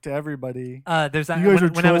obvious, like to everybody. there's You guys are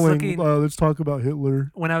when I was trolling. looking, Let's talk about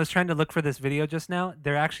Hitler. when I was trying to look for this video just now,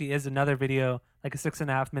 there actually is another video, like a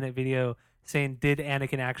 6.5 minute video, saying did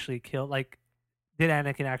Anakin actually kill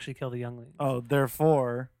the youngling? Oh,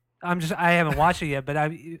 therefore, I haven't watched it yet,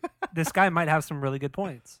 but this guy might have some really good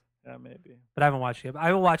points. yeah, maybe. But I haven't watched it yet. But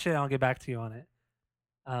I will watch it and I'll get back to you on it.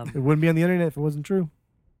 It wouldn't be on the internet if it wasn't true.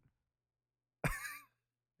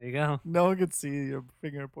 There you go. No one could see your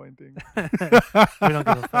finger pointing. We don't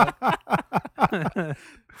give a fuck.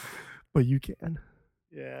 But you can.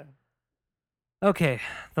 Yeah. Okay,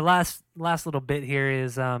 the last little bit here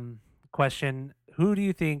is question: who do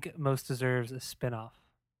you think most deserves a spin-off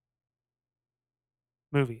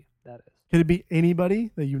movie? That is Could it be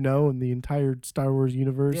anybody that you know in the entire Star Wars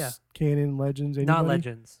universe? Yeah. Canon, Legends, anybody? not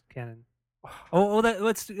Legends canon.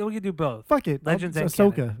 We could do both. Fuck it. Legends and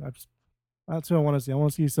Ahsoka. That's what I want to see. I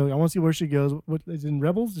want to see Ahsoka. I want to see where she goes. What is in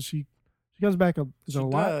Rebels? Does she comes back a She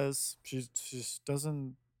lot? does. She just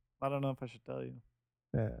doesn't. I don't know if I should tell you.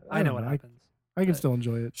 Yeah, I know don't what know. happens, I can but- still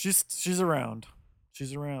enjoy it. She's around.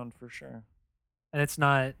 She's around for sure. and it's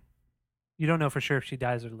not. You don't know for sure if she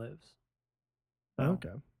dies or lives. No. Okay.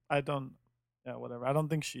 I don't. Yeah, whatever. I don't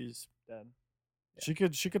think she's dead. Yeah.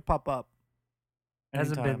 She could pop up. It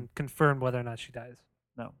hasn't anytime. been confirmed whether or not she dies.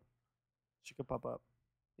 No. She could pop up.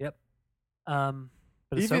 Yep.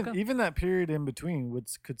 But Ahsoka? Even that period in between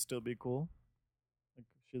could still be cool. Like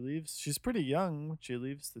she leaves. She's pretty young when she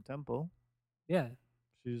leaves the temple. Yeah.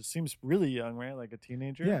 She seems really young, right? Like a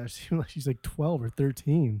teenager. Yeah, she's like 12 or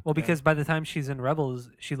 13. Well, Yeah. because by the time she's in Rebels,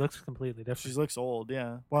 she looks completely different. She looks old.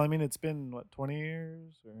 Yeah. Well, I mean, it's been what 20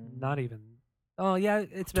 years or Not even. Oh yeah,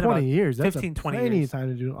 it's been 20 about years. That's 15, 20 plenty years. of time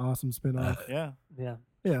to do an awesome spin-off. Yeah. Yeah.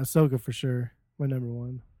 Yeah, Ahsoka for sure. My number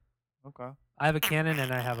one. Okay. I have a canon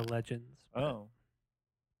and I have a Legends. but- Oh.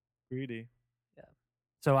 Greedy.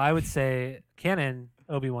 So I would say canon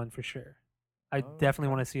Obi-Wan for sure. I Oh, definitely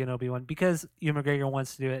okay. want to see an Obi-Wan because Ewan McGregor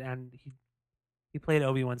wants to do it, and he played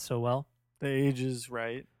Obi-Wan so well. The age is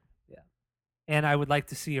right. and I would like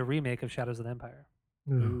to see a remake of Shadows of the Empire.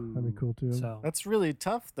 Ooh, that'd be cool too. So That's really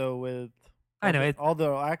tough though. With I know it. all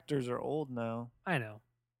the actors are old now. I know,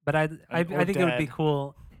 but I Or think it would be dead.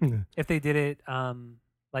 cool if they did it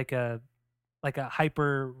like a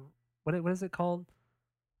hyper what is it called,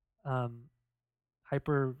 um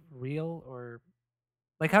hyper real, or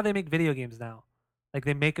like how they make video games now, like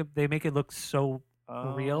they make it look so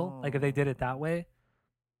real, like if they did it that Oh. way,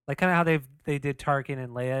 like kind of how they did Tarkin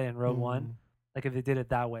and Leia in Rogue One, Mm. like if they did it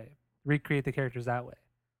that way, recreate the characters that way,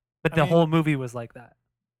 but I the whole mean, movie was like that.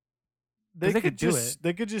 they they could could do it.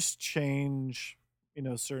 they could just change,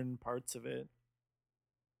 certain parts of it.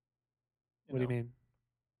 What do you know. mean?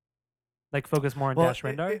 Like focus more on Well, Dash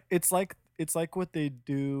Rendar? it's like what they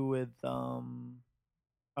do with uh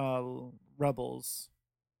Rebels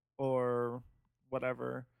or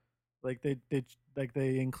whatever. Like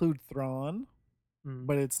they include Thrawn, Mm.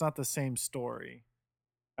 but it's not the same story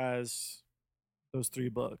as those 3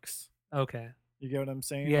 books. Okay. You get what I'm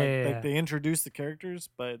saying? Yeah, Like yeah, yeah. they introduce the characters,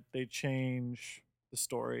 but they change the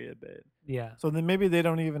story a bit. Yeah. So then maybe they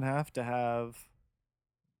don't even have to have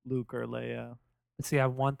Luke or Leia. But see, I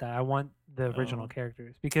want that. I want the original Oh.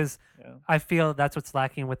 characters, because Yeah. I feel that's what's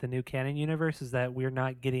lacking with the new canon universe, is that we're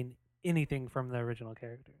not getting anything from the original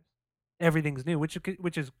characters. Everything's new, which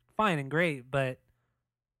is fine and great, but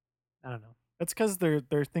I don't know. That's because they're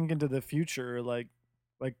thinking to the future, like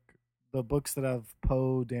the books that have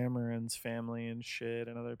Poe Dameron's family and shit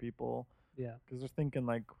and other people. Yeah. Because they're thinking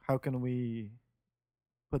like, how can we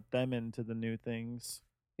put them into the new things?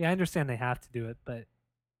 Yeah, I understand they have to do it, but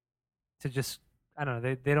to just I don't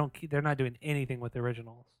know, they're not doing anything with the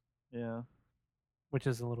originals, Yeah, which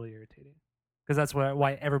is a little irritating. Because that's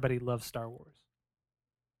why everybody loves Star Wars.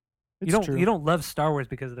 it's true. You don't love Star Wars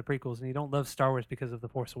because of the prequels, and you don't love Star Wars because of the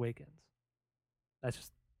Force Awakens. That's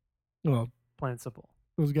just Well, plain and simple.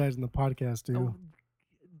 those guys in the podcast do. Oh,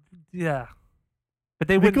 yeah, but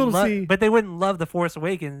they It'd be wouldn't cool to love. see- But they wouldn't love the Force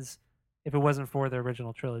Awakens if it wasn't for the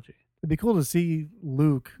original trilogy. It'd be cool to see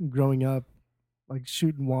Luke growing up, like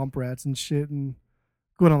shooting womp rats and shit, and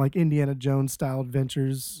going on like Indiana Jones style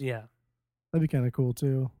adventures. Yeah, That'd be kind of cool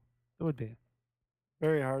too. it would be.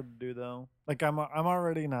 Very hard to do though. Like I'm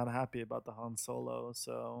already not happy about the Han Solo,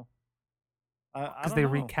 so I Because don't they know.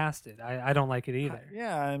 recast it. I don't like it either.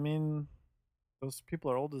 Yeah, I mean, those people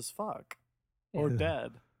are old as fuck or Yeah.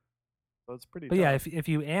 dead, so it's pretty. But yeah, tough. if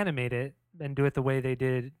you animate it and do it the way they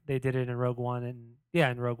did it in Rogue One, and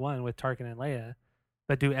in Rogue One with Tarkin and Leia,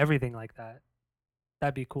 but do everything like that,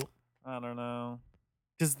 that'd be cool. I don't know,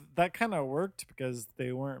 because that kind of worked because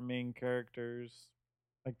they weren't main characters.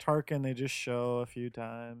 Like Tarkin, they just show a few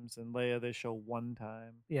times, and Leia they show one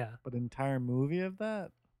time. Yeah, But an entire movie of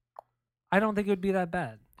that? I don't think it would be that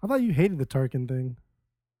bad. I thought you hated the Tarkin thing.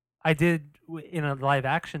 I did in a live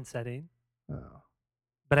action setting, Oh.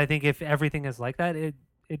 but I think if everything is like that, it'd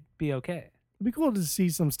be okay. It'd be cool to see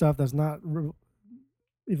some stuff that's not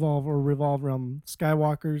revolve around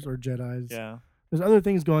Skywalkers or Jedis. Yeah. There's other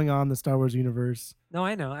things going on in the Star Wars universe. No,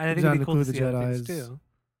 I know, and I Does think that it'd be cool to include see the other things Jedis? too.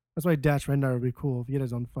 That's why Dash Rendar would be cool if he had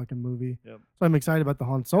his own fucking movie. Yep. So I'm excited about the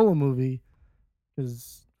Han Solo movie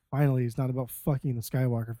because finally it's not about fucking the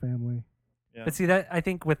Skywalker family. Yeah. But see, that I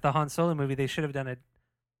think with the Han Solo movie, they should have done it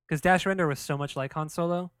because Dash Rendar was so much like Han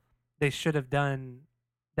Solo. They should have done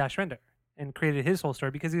Dash Rendar and created his whole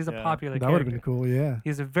story, because he's a Yeah. popular That would character. have been cool, yeah.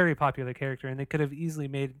 He's a very popular character, and they could have easily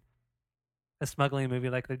made a smuggling movie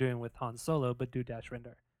like they're doing with Han Solo, but do Dash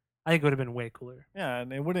Rendar. I think it would have been way cooler. Yeah,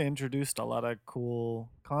 and it would have introduced a lot of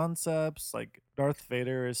cool concepts. Like Darth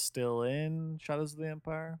Vader is still in Shadows of the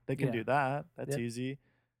Empire. They can Yeah. do that. That's Yep. easy.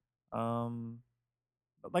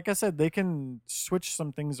 But like I said, they can switch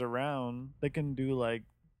some things around. They can do like,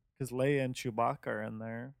 because Leia and Chewbacca are in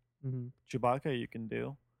there. Mm-hmm. Chewbacca you can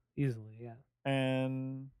do, Easily, yeah.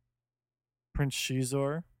 and Prince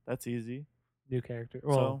Shizor. That's easy. New character.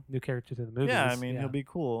 Well, So- new character to the movies. Yeah, I mean he'll be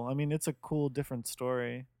cool. I mean it's a cool different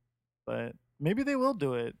story, but maybe they will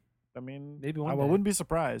do it. I mean, Maybe I one day. wouldn't be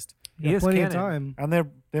surprised. He Got is plenty of canon. time.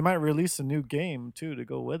 And they might release a new game too to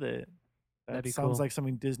go with it. That That'd be sounds cool. like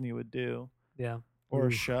something Disney would do, Yeah. or a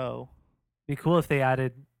Ooh. show. Be cool if they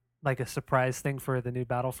added like a surprise thing for the new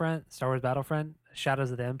Battlefront, Star Wars Battlefront,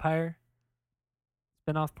 Shadows of the Empire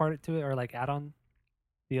spin-off part to it, or like add-on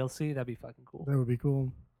DLC. That'd be fucking cool. That would be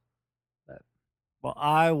cool. Well,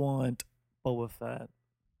 I want Boba Fett.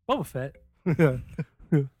 Boba Fett. Yeah.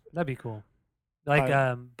 That'd be cool. Like,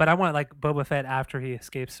 but I want like Boba Fett after he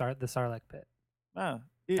escapes the Sarlacc pit.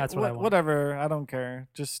 That's what I want. Whatever, I don't care.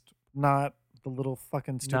 Just not the little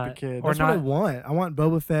fucking stupid Not- kid. or That's what I not- want. I want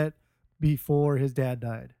Boba Fett before his dad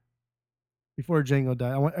died. Before Django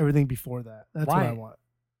died. I want everything before that. That's what I Why? want.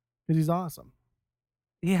 Because he's awesome.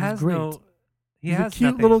 He He's has great. no. He He's a has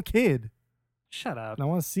cute nothing. little kid, Shut up. and I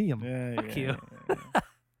want to see him. Yeah, Fuck you.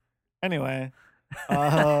 Anyway,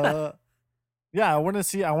 yeah, I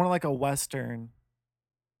want like a Western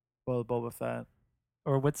Boba Fett.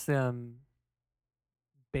 Or what's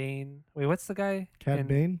Bane? Wait, what's the guy? Cad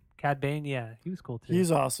Bane. Cad Bane. Yeah, he was cool too.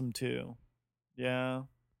 He's awesome too. Yeah.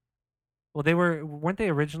 Well, weren't they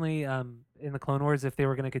originally in the Clone Wars? If they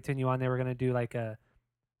were going to continue on, they were going to do like a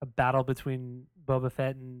battle between Boba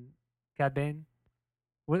Fett and Cad Bane.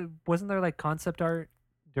 Wasn't there like concept art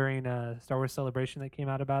during Star Wars Celebration that came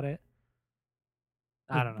out about it?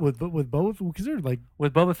 I don't know. With both, because they're like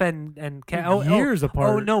With Boba Fett and Cad. years apart.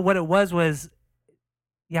 Oh no, what it was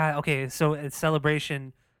yeah. Okay, so at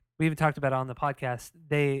Celebration, we even talked about it on the podcast.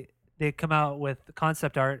 They come out with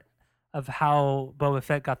concept art of how Boba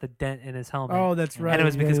Fett got the dent in his helmet. Oh, that's right. And it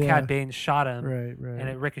was because yeah. Cad Bane shot him, Right, right. and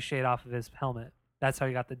it ricocheted off of his helmet. That's how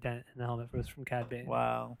he got the dent in the helmet. It was from Cad Bane.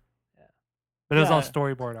 Wow. But it was all Yeah.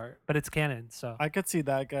 storyboard art. But it's canon, so I could see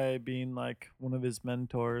that guy being like one of his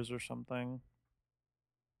mentors or something.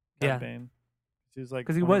 yeah, Bane. He's like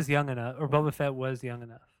because he one of- was young enough, or Boba Fett was young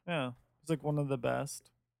enough. Yeah, he's like one of the best.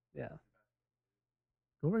 Yeah.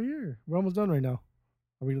 Go right here. We're almost done right now.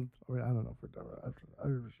 Are we? I don't know if we're done.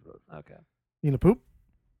 Okay. You gonna poop?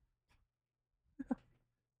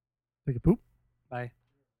 Take a poop. Bye.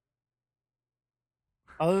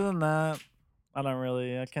 Other than that,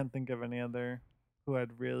 I can't think of any other who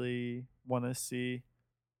I'd really want to see.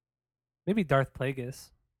 Maybe Darth Plagueis,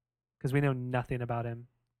 because we know nothing about him.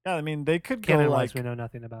 Yeah, I mean they could go Canon-wise, like we know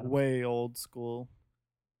nothing about him. way old school.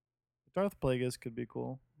 Darth Plagueis could be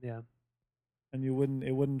cool, Yeah. and it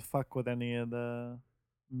wouldn't fuck with any of the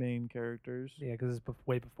main characters. Yeah, because it's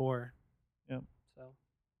way before. Yep. So,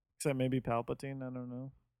 Except maybe Palpatine. I don't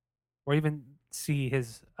know. or even see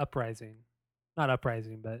his uprising, not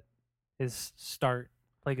uprising, but his start,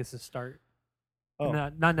 Plagueis' start. Oh,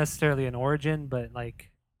 Not necessarily an origin, but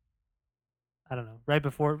like, I don't know,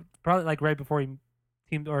 probably like right before he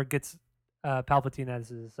teamed or gets Palpatine as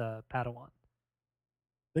his Padawan.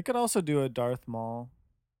 they could also do a Darth Maul.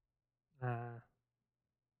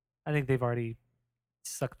 I think they've already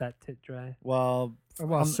sucked that tit dry. Well, I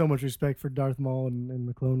lost so much respect for Darth Maul in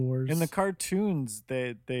the Clone Wars. in the cartoons,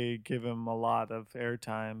 they give him a lot of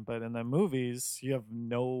airtime, but in the movies, you have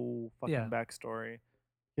no fucking Yeah. backstory.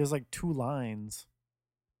 He has like 2 lines.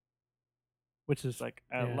 Which is It's like,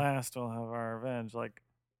 at yeah. last we'll have our revenge. Like,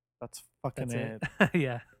 that's fucking That's it. it.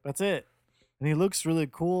 Yeah. That's it. And he looks really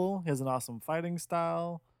cool. He has an awesome fighting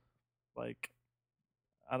style. Like,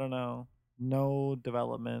 I don't know. No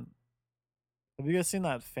development. Have you guys seen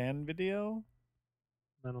that fan video?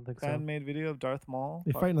 I don't think so. Fan made video of Darth Maul?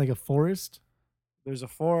 they fight in like a forest. There's a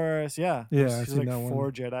forest. Yeah. Yeah, There's I've there's seen like that one.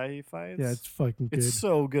 4 Jedi he fights. Yeah, it's fucking good. It's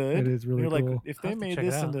so good. It is really You're like, cool. if I'll they have to made check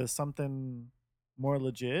it this out. into something more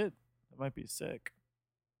legit, it might be sick.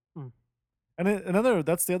 Hmm. And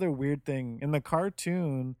that's the other weird thing. In the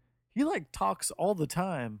cartoon, he like talks all the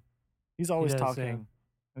time. He's always does, yeah. talking.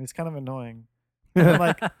 And he's kind of annoying. And then,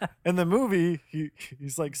 like in the movie,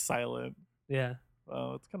 he's like silent. Yeah.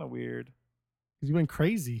 Oh, it's kind of weird. He went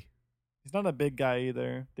crazy. He's not a big guy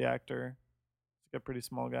either, the actor. He's like a pretty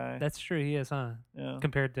small guy. That's true. He is, huh? yeah.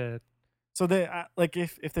 Compared to So they like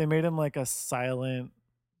if they made him like a silent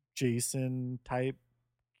Jason type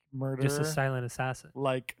murderer, just a silent assassin.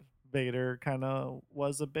 like Vader kind of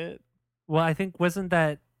was a bit. Well, I think wasn't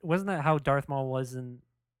that how Darth Maul was in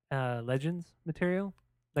Legends material?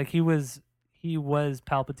 Like he was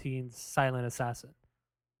Palpatine's silent assassin.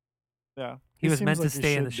 Yeah, He was seems meant to like he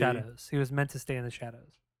stay in the should be. shadows. He was meant to stay in the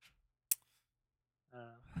shadows.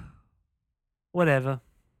 Whatever.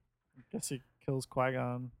 Guess he kills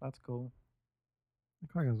Qui-Gon. That's cool.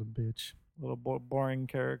 Qui-Gon's a bitch. Little boring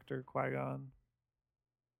character, Qui-Gon.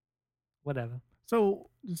 Whatever. So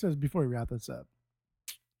it says before we wrap this up,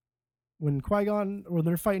 when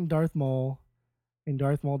they're fighting Darth Maul, and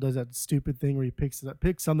Darth Maul does that stupid thing where he picks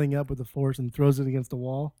something up with the Force and throws it against the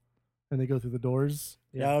wall, and they go through the doors.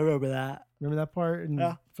 Yeah, I remember that. Remember that part? And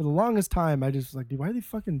Yeah. for the longest time, I just was like, dude, why do they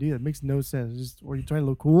fucking do that? It makes no sense. It's just, were you trying to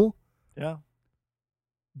look cool? Yeah,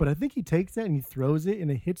 But I think he takes that and he throws it,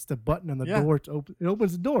 and it hits the button on the Yeah. door. To open. It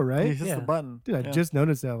opens the door, he right? hits Yeah. the button. Dude, I Yeah. just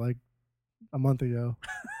noticed that like a month ago.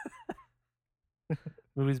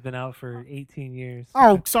 Movie's been out for 18 years.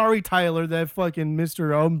 Oh, sorry, Tyler. That fucking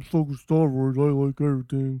Mr. I'm so Star Wars. I like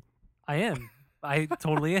everything. I am. I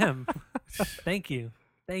totally am. Thank you.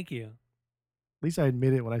 Thank you. At least I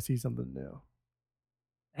admit it when I see something new.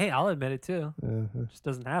 Hey, I'll admit it too. Uh-huh, It just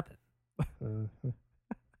doesn't happen. uh-huh,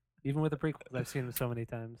 Even with the prequels, I've seen them so many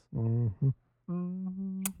times. uh-huh.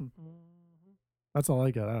 Mhm. That's all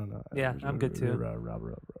I got. I don't know. Yeah, I'm good too.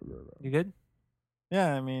 You good?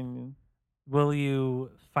 Yeah, I mean, Will you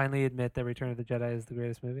finally admit that Return of the Jedi is the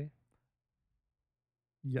greatest movie?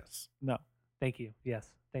 Yes. no. Thank you. Yes.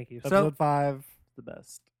 Thank you. Episode 5 is the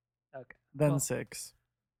best. Okay. Then Well, 6.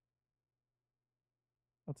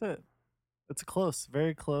 That's it. It's a close,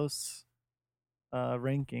 very close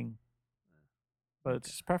ranking, but it's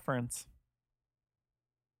Okay. just preference.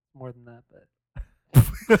 more than that, but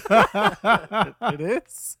It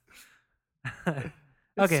is. It's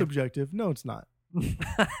okay. subjective. No, it's not.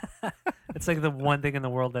 It's like the one thing in the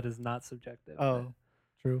world that is not subjective. Oh,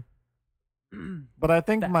 True. but I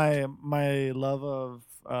think Fact. my love of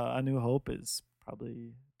A New Hope is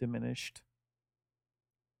probably diminished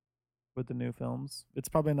with the new films. It's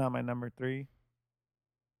probably not my number 3.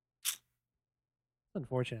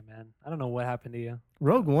 Unfortunate, man. I don't know what happened to you.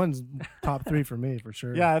 Rogue One's top 3 for me for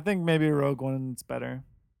sure. Yeah, I think maybe Rogue One's better.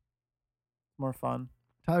 More fun.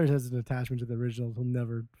 Tyler has an attachment to the originals. He'll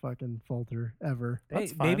never fucking falter ever.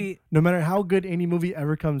 That's Hey, fine. maybe No matter how good any movie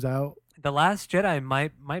ever comes out. The Last Jedi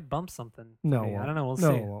might bump something. For No, me. I don't know. We'll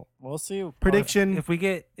no, see. it won't. We'll see. Prediction. If we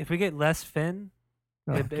get less Finn,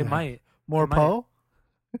 Oh, it God. might. More it might. Poe.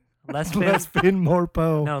 Less Finn. Less Finn, more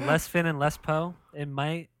Poe. No, less Finn and less Poe. It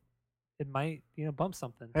might bump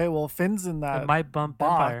something. Hey, well, Finn's in that It might bump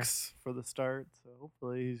Empire. box for the start, so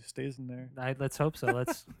hopefully he stays in there. Let's hope so.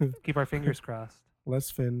 Let's keep our fingers crossed.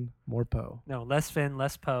 Less Finn, more Poe. No, less Finn,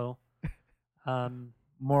 less Poe.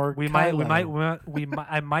 More. We Kylo.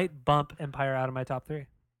 I might bump Empire out of my top 3.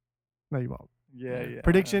 No, you won't. Yeah.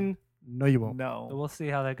 Prediction. No, you won't. No. So we'll see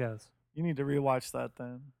how that goes. You need to rewatch that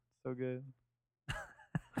then. So good.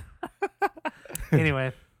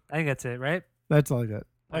 Anyway, I think that's it, right? That's all I got.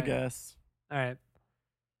 I Alright. guess. All right.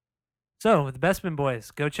 So, the Bestman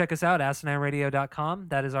Boys, go check us out, asinineradio.com.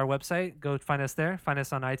 That is our website. Go find us there. Find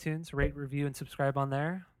us on iTunes. Rate, review, and subscribe on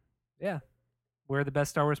there. Yeah. We're the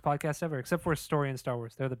best Star Wars podcast ever, except for Story and Star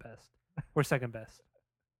Wars. They're the best. We're second best.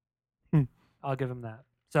 I'll give them that.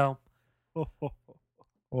 So,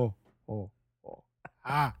 Oh.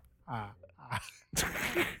 Ah.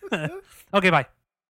 okay, bye.